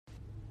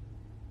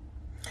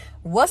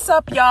What's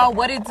up, y'all?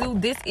 What it do?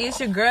 This is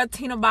your girl,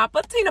 Tina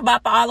Bopper. Tina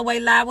Bopper all the way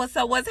live. What's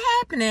up? What's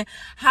happening?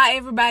 How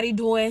everybody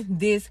doing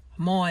this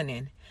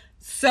morning?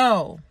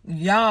 So,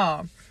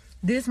 y'all,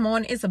 this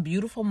morning is a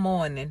beautiful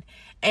morning.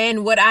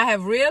 And what I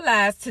have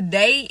realized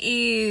today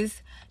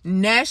is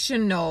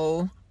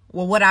national...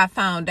 Well, what I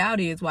found out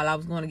is while I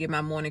was going to get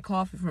my morning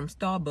coffee from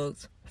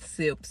Starbucks,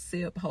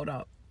 sip, hold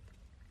up.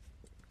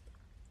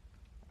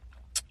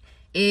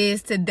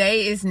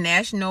 Today is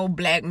National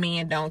Black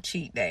Men Don't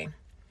Cheat Day.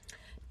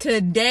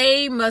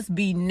 Today must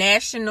be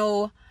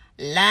National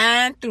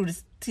Lying Through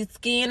the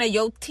Skin of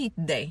Your Teeth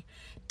Day.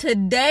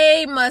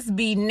 Today must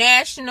be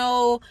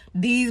National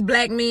These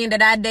Black Men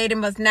that I dated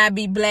must not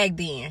be black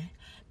then.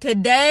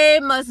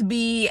 Today must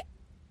be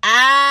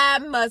I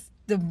must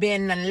have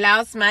been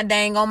lost my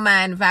dang on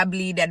mind if I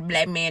believe that a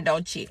black man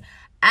don't cheat.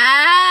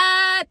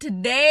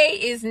 Today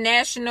is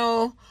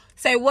National...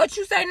 Say what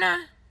you say now?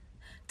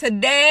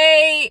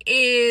 Today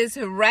is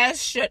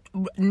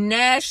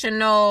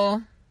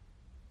National...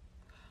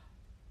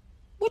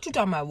 What you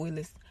talking about,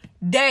 Willis?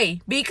 Day.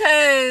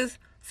 Because,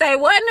 say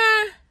what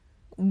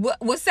now?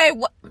 What say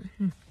what?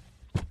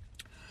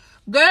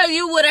 Girl,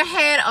 you would have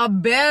had a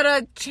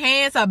better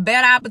chance, a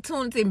better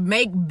opportunity,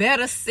 make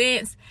better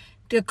sense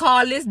to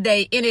call this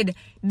day any day.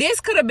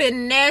 This could have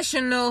been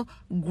National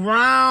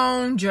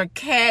Ground Your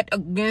Cat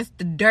Against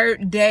the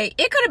Dirt Day.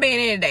 It could have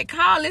been any day.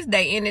 Call this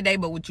day any day,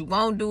 but what you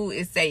won't do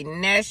is say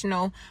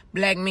National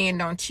Black Men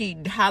Don't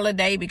Cheat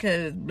holiday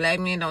because black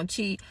men don't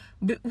cheat.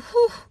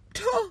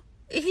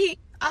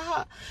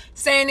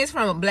 Saying this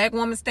from a black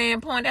woman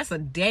standpoint, that's a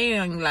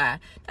dang lie.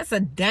 That's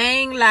a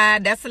dang lie.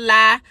 That's a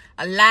lie.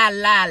 A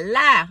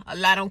lie. A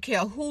lie, don't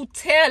care who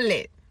tell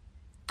it.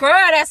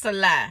 Girl, that's a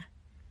lie.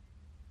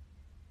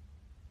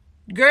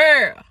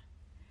 Girl,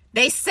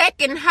 they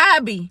second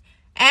hobby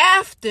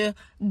after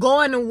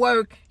going to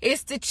work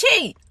is to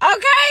cheat.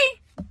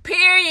 Okay?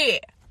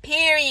 Period.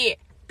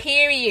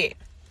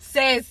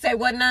 Say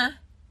what now?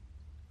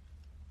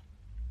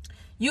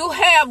 You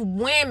have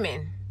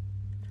women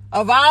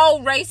of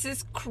all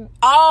races,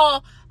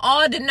 all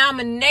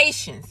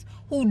denominations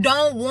who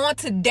don't want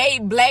to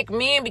date black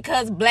men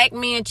because black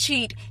men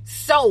cheat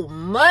so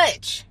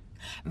much.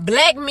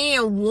 Black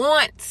men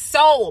want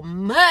so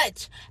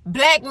much.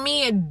 Black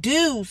men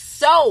do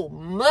so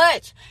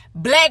much.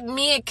 Black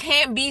men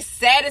can't be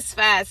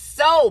satisfied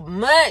so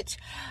much.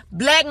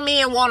 Black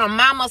men want a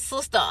mama,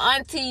 sister,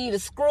 auntie to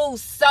screw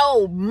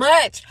so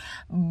much.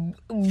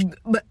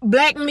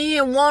 Black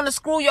men want to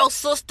screw your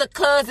sister,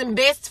 cousin,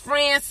 best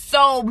friend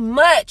so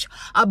much.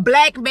 A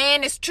black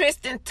man is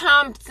Tristan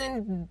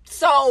Thompson,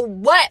 so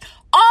what?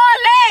 All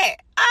that.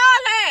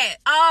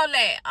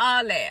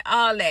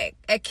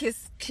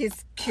 Kiss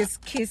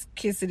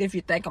it if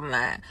you think I'm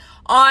lying.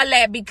 All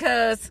that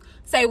because,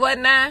 say what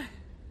now?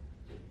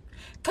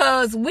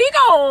 Cause we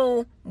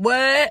gon'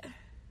 what?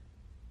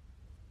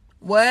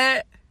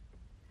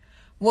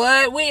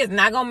 We is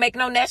not gonna make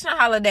no national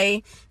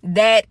holiday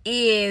that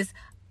is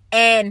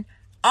an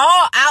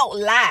all-out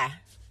lie.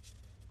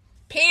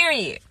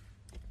 Period.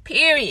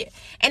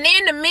 And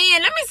then the men,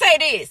 let me say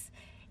this.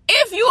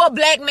 If you a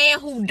black man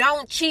who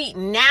don't cheat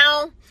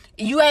now,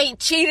 you ain't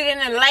cheated in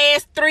the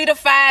last 3 to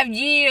 5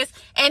 years,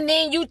 and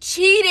then you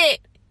cheated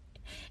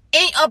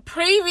in a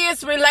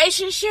previous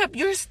relationship,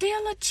 you're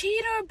still a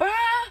cheater, bruh.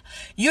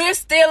 You're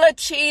still a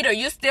cheater.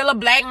 You're still a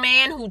black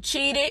man who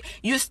cheated.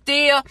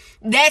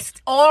 That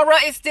aura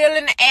is still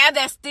in the air.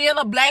 That's still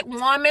a black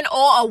woman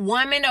or a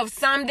woman of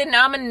some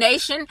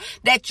denomination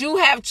that you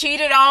have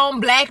cheated on.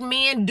 Black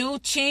men do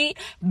cheat.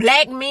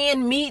 Black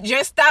men meet,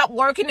 just stop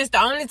working. It's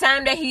the only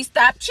time that he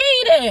stopped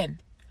cheating.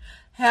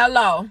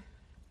 Hello.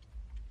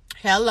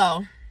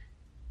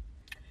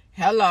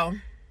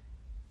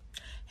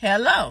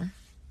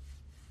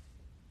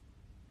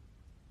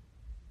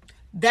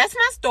 That's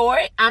my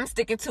story. I'm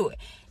sticking to it.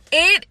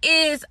 It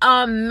is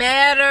a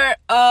matter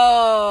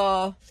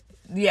of,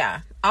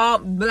 all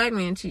black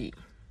men cheat.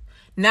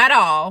 Not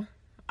all.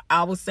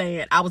 I was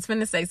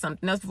finna say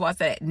something else before I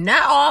said it.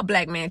 Not all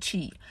black men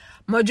cheat.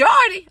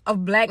 Majority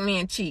of black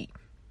men cheat.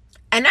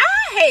 And I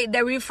hate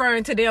that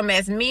referring to them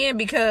as men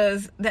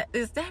because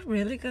is that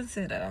really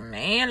considered a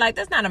man? Like,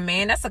 that's not a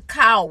man. That's a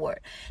coward.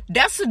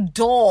 That's a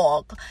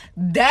dog.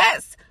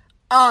 That's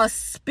a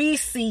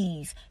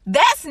species.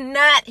 That's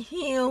not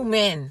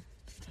human.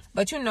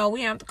 But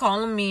we have to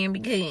call them men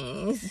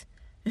because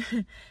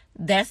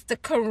that's the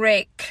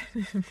correct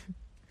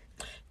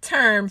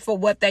term for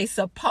what they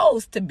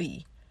supposed to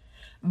be.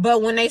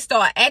 But when they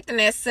start acting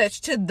as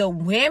such to the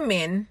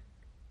women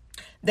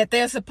that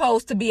they're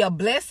supposed to be a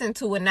blessing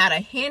to and not a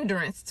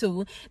hindrance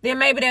to, then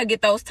maybe they'll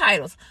get those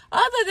titles.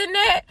 Other than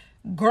that,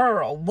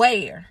 girl,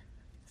 where?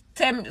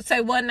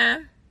 Say what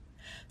now?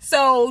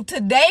 So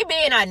today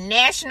being a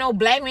National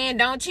Black Men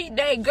Don't Cheat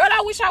Day, girl,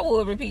 I wish I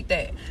would repeat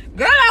that.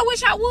 Girl, I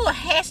wish I would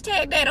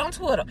hashtag that on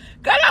Twitter.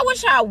 Girl, I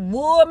wish I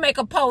would make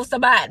a post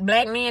about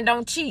black men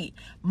don't cheat.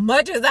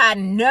 Much as I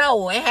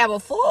know and have a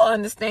full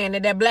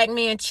understanding that black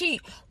men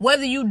cheat,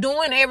 whether you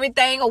doing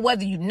everything or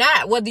whether you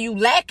not, whether you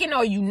lacking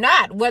or you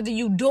not, whether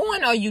you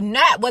doing or you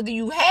not, whether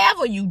you have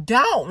or you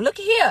don't. Look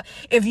here.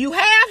 If you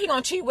have, he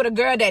gonna cheat with a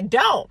girl that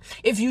don't.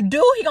 If you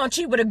do, he gonna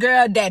cheat with a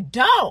girl that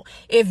don't.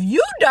 If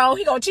you don't,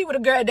 he gonna cheat with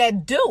a girl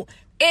that do.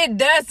 It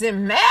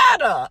doesn't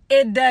matter.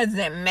 It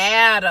doesn't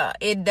matter.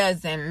 It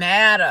doesn't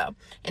matter.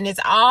 And it's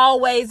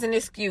always an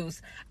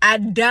excuse. I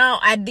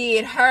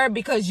did her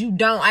because you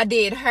don't. I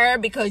did her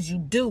because you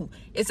do.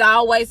 It's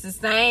always the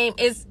same.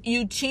 It's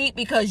you cheat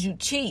because you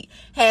cheat.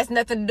 Has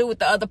nothing to do with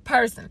the other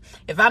person.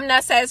 If I'm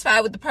not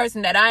satisfied with the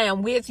person that I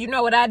am with, you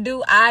know what I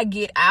do? I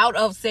get out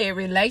of said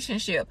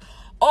relationship.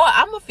 Or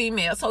I'm a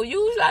female, so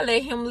usually I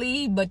let him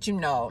leave, but you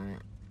know,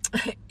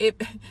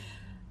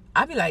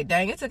 I be like,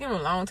 dang, it took him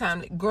a long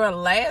time. Girl,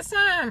 last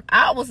time,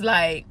 I was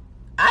like,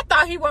 I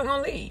thought he wasn't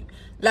going to leave.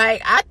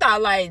 Like, I thought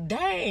like,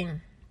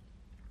 dang,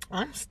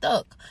 I'm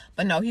stuck.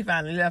 But no, he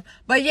finally left.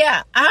 But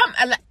yeah,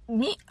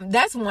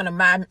 that's one of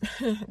my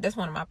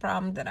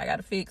problems that I got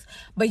to fix.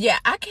 But yeah,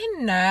 I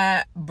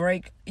cannot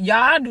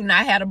y'all do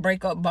not have to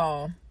break up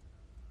bond.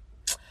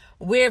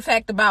 Weird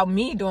fact about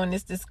me doing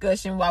this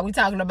discussion while we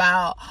talking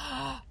about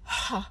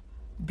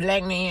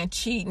black men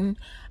cheating.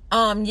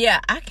 Yeah,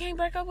 I can't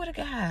break up with a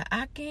guy.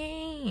 I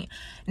can't.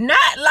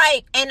 Not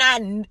like,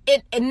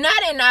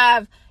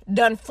 I've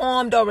done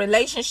formed a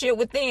relationship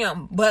with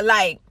them, but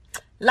like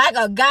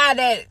a guy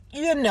that,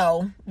 you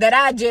know, that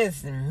I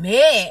just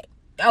met.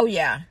 Oh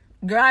yeah.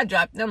 Girl, I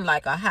dropped them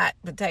like a hot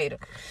potato.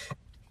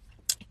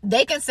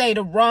 They can say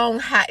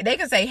they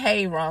can say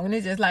hey wrong, and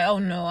it's just like, oh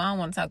no, I don't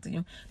want to talk to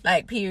you.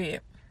 Like,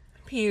 period.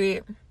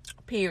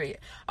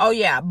 Oh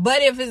yeah.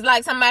 But if it's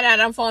like somebody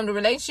that I formed a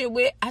relationship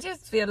with, I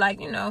just feel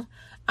like, you know,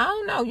 I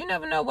don't know. You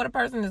never know what a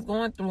person is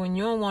going through, and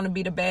you don't want to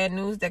be the bad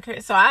news.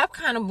 So I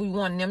kind of be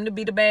wanting them to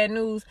be the bad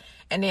news,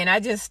 and then I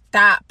just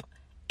stop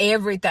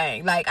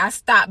everything. Like, I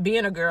stopped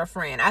being a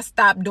girlfriend. I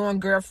stopped doing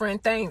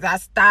girlfriend things. I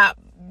stopped,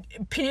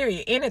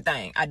 period,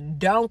 anything. I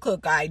don't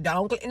cook. Like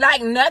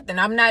nothing.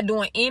 I'm not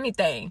doing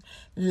anything.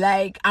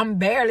 Like, I'm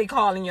barely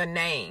calling your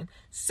name.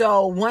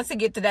 So once it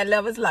get to that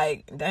level, it's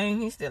like, dang,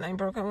 he still ain't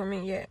broken with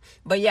me yet.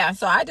 But yeah,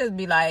 so I just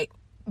be like,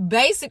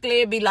 basically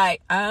it'd be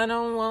like, I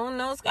don't want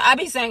no scar. I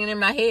be saying it in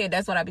my head.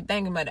 That's what I be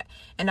thinking about it.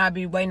 And I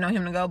be waiting on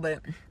him to go.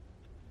 But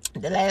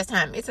the last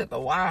time, it took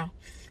a while.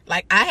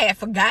 Like, I had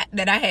forgot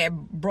that I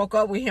had broke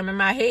up with him in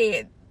my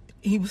head.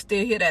 He was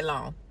still here that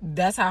long.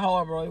 That's how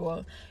horrible it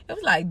was. It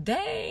was like,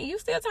 dang, you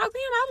still talk to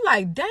him? I was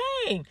like,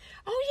 dang.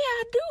 Oh yeah,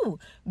 I do.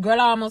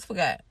 Girl, I almost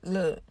forgot.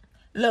 Look,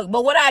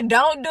 but what I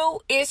don't do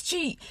is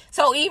cheat.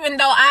 So even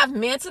though I've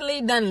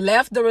mentally done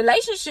left the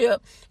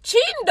relationship,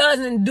 cheating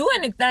doesn't do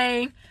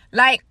anything.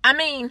 Like, I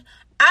mean,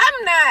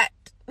 I'm not,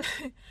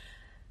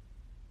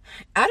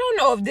 I don't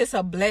know if this is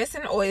a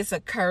blessing or it's a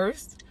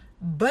curse,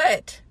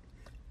 but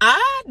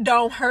I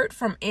don't hurt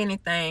from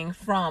anything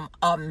from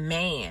a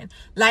man.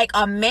 Like,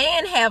 a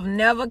man have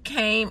never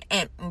came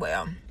and,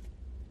 well,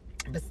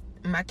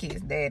 my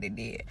kid's daddy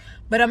did.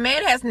 But a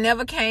man has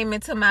never came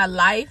into my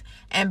life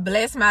and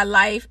blessed my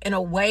life in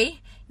a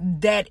way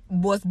that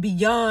was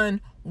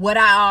beyond what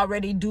I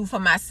already do for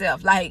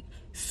myself. Like,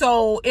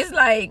 so it's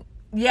like,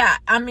 yeah,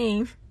 I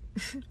mean,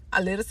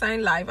 I live the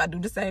same life. I do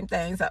the same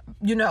things,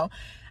 you know.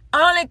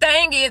 Only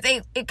thing is,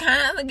 it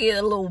kind of get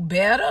a little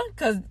better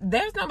because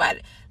there's nobody.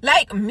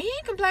 Like, men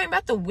complain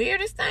about the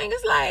weirdest thing.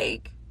 It's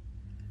like,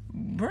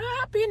 bro,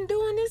 I've been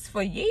doing this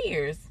for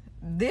years.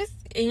 This,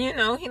 you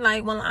know, he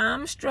like, well,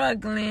 I'm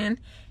struggling.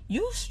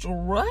 You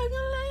struggling?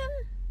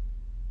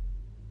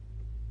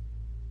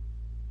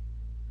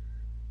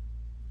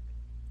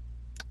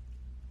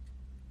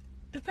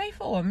 To pay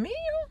for a meal?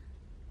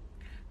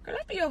 Girl,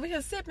 I be over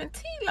here sipping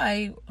tea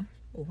like,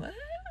 what?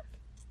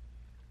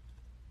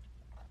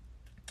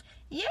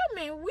 Yeah,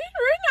 man,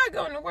 we're not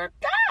going to work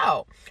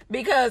out.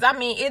 Because, I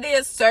mean, it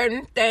is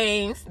certain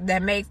things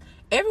that makes,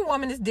 every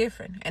woman is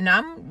different. And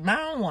I'm my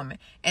own woman.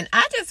 And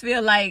I just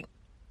feel like,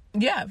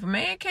 yeah, if a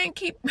man can't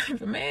keep, if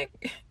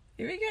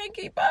he can't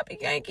keep up, he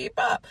can't keep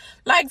up.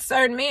 Like,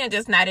 certain men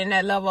just not in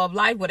that level of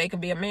life where they can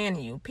be a man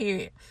to you,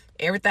 period.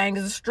 Everything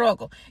is a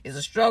struggle. It's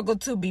a struggle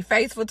to be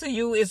faithful to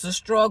you. It's a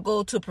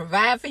struggle to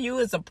provide for you.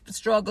 It's a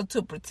struggle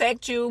to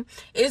protect you.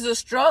 It's a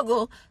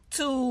struggle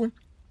to,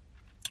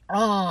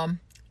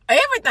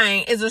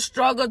 everything is a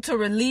struggle to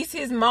release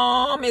his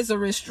mom. It's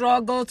a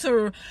struggle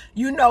to,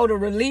 you know, to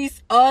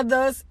release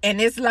others.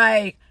 And it's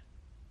like,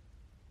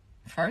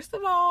 first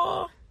of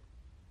all,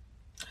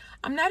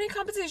 I'm not in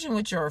competition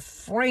with your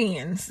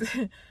friends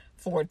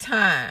for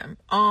time.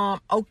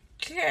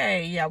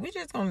 Okay, yeah, we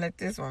just gonna let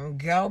this one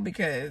go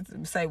because,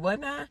 say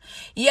what now?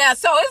 Yeah,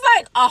 so it's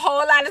like a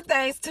whole lot of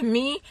things to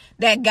me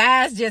that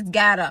guys just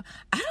gotta,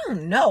 I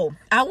don't know,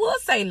 I will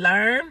say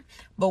learn,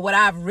 but what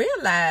I've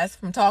realized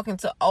from talking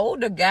to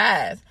older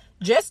guys,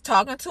 just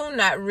talking to them,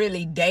 not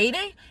really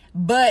dating,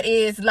 but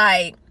it's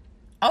like,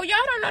 oh, y'all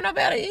don't know no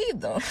better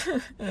either.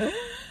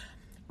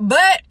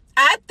 But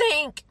I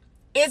think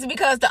It's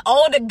because the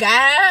older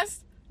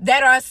guys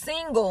that are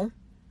single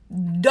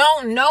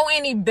don't know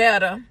any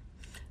better.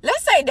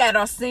 Let's say that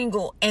are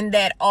single and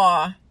that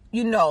are,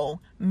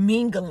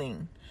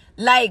 mingling.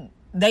 Like,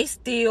 they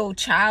still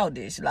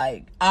childish.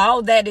 Like,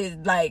 all that is,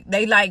 like,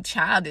 they like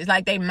childish.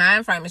 Like, their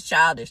mind frame is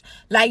childish.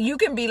 Like, you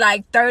can be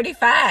like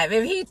 35.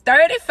 If he's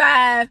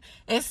 35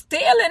 and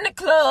still in the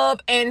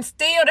club and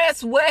still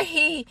that's where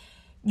he,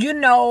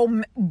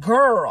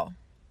 girl.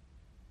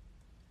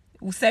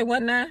 Say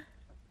what now?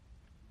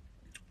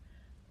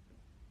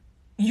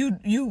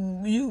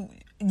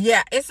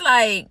 Yeah, it's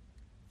like,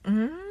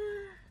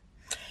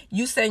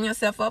 you setting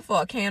yourself up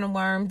for a can of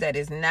worms that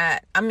is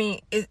not,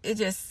 it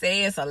just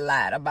says a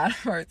lot about a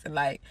person.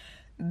 Like,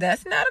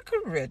 that's not a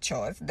career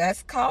choice.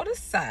 That's called a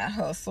side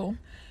hustle.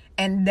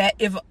 And that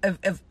if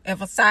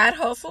a side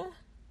hustle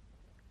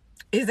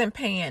isn't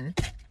paying,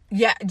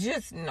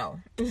 just no.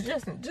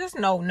 Just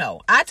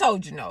no. I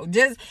told you no.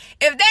 Just,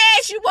 if they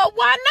ask you, well,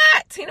 why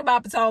not? Tina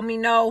Bopper told me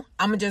no.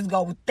 I'm going to just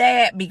go with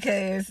that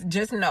because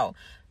just no.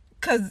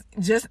 Because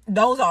just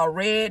those are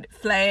red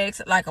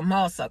flags like a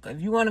motherfucker.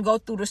 If you want to go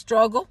through the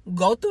struggle,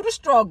 go through the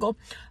struggle.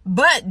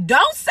 But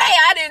don't say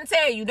I didn't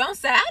tell you. Don't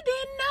say I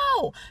didn't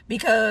know.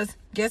 Because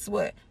guess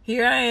what?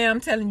 Here I am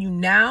telling you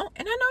now.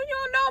 And I know you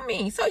don't know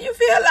me. So you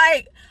feel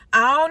like,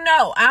 I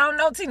don't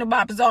know Tina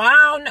Bopper. So I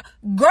don't know.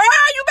 Girl,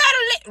 you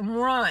better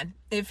run.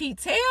 If he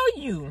tell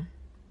you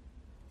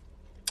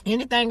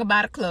anything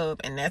about a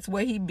club and that's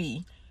where he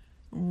be,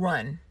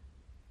 run.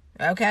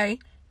 Okay?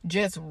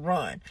 Just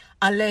run.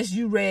 Unless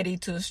you ready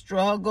to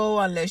struggle,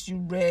 unless you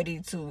ready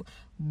to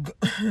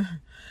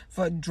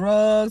for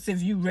drugs,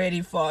 if you ready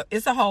for,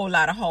 it's a whole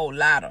lot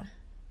of.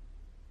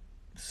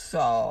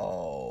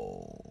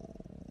 So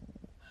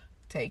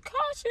take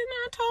caution.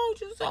 I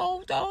told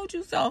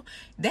you so.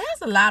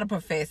 There's a lot of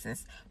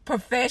professors.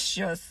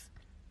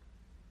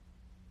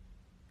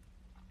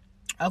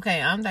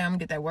 Okay, I don't think I'm gonna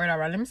get that word out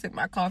right. Let me sip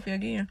my coffee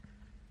again.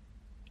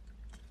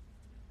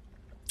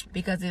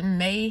 Because it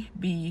may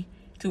be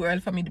too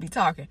early for me to be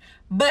talking.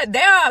 But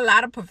there are a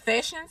lot of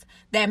professions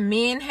that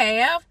men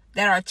have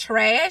that are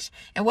trash.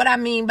 And what I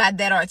mean by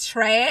that are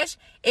trash,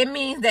 it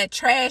means that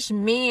trash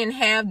men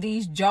have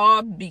these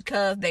jobs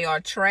because they are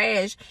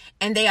trash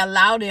and they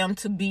allow them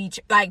to be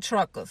like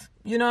truckers.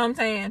 You know what I'm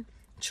saying?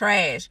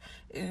 Trash.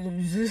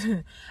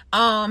 You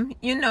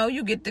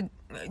get the...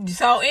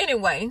 So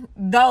anyway,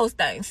 those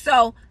things.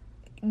 So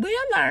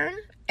we'll learn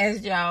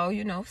as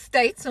y'all,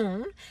 stay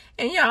tuned.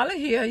 And y'all are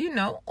here,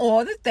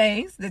 all the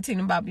things that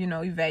Tina Bopper,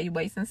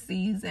 evaluates and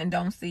sees and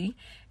don't see.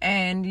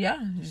 And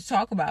just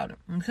talk about it.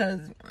 Because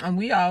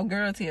we all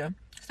girls here.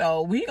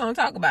 So we gonna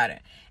talk about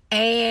it.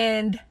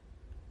 And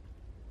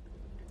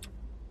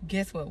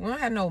guess what? We don't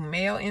have no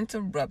male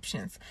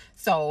interruptions.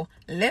 So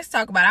let's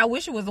talk about it. I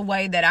wish it was a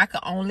way that I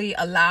could only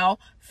allow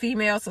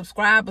female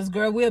subscribers.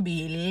 Girl, we'll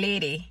be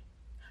litty.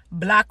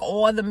 Block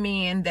all the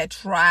men that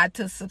try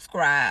to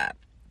subscribe.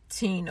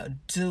 Tina,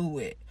 do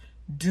it.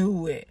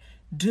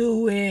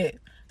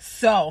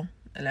 So,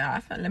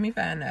 let me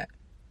find that.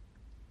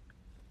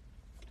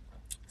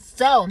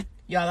 So,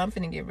 y'all, I'm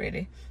finna get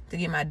ready to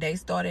get my day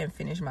started and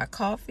finish my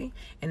coffee.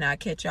 And I'll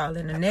catch y'all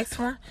in the next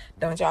one.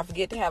 Don't y'all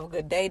forget to have a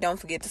good day. Don't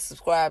forget to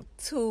subscribe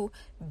to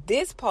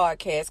this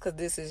podcast because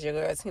this is your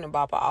girl, Tina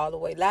Bopper, all the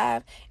way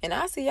live. And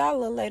I'll see y'all a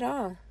little later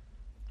on.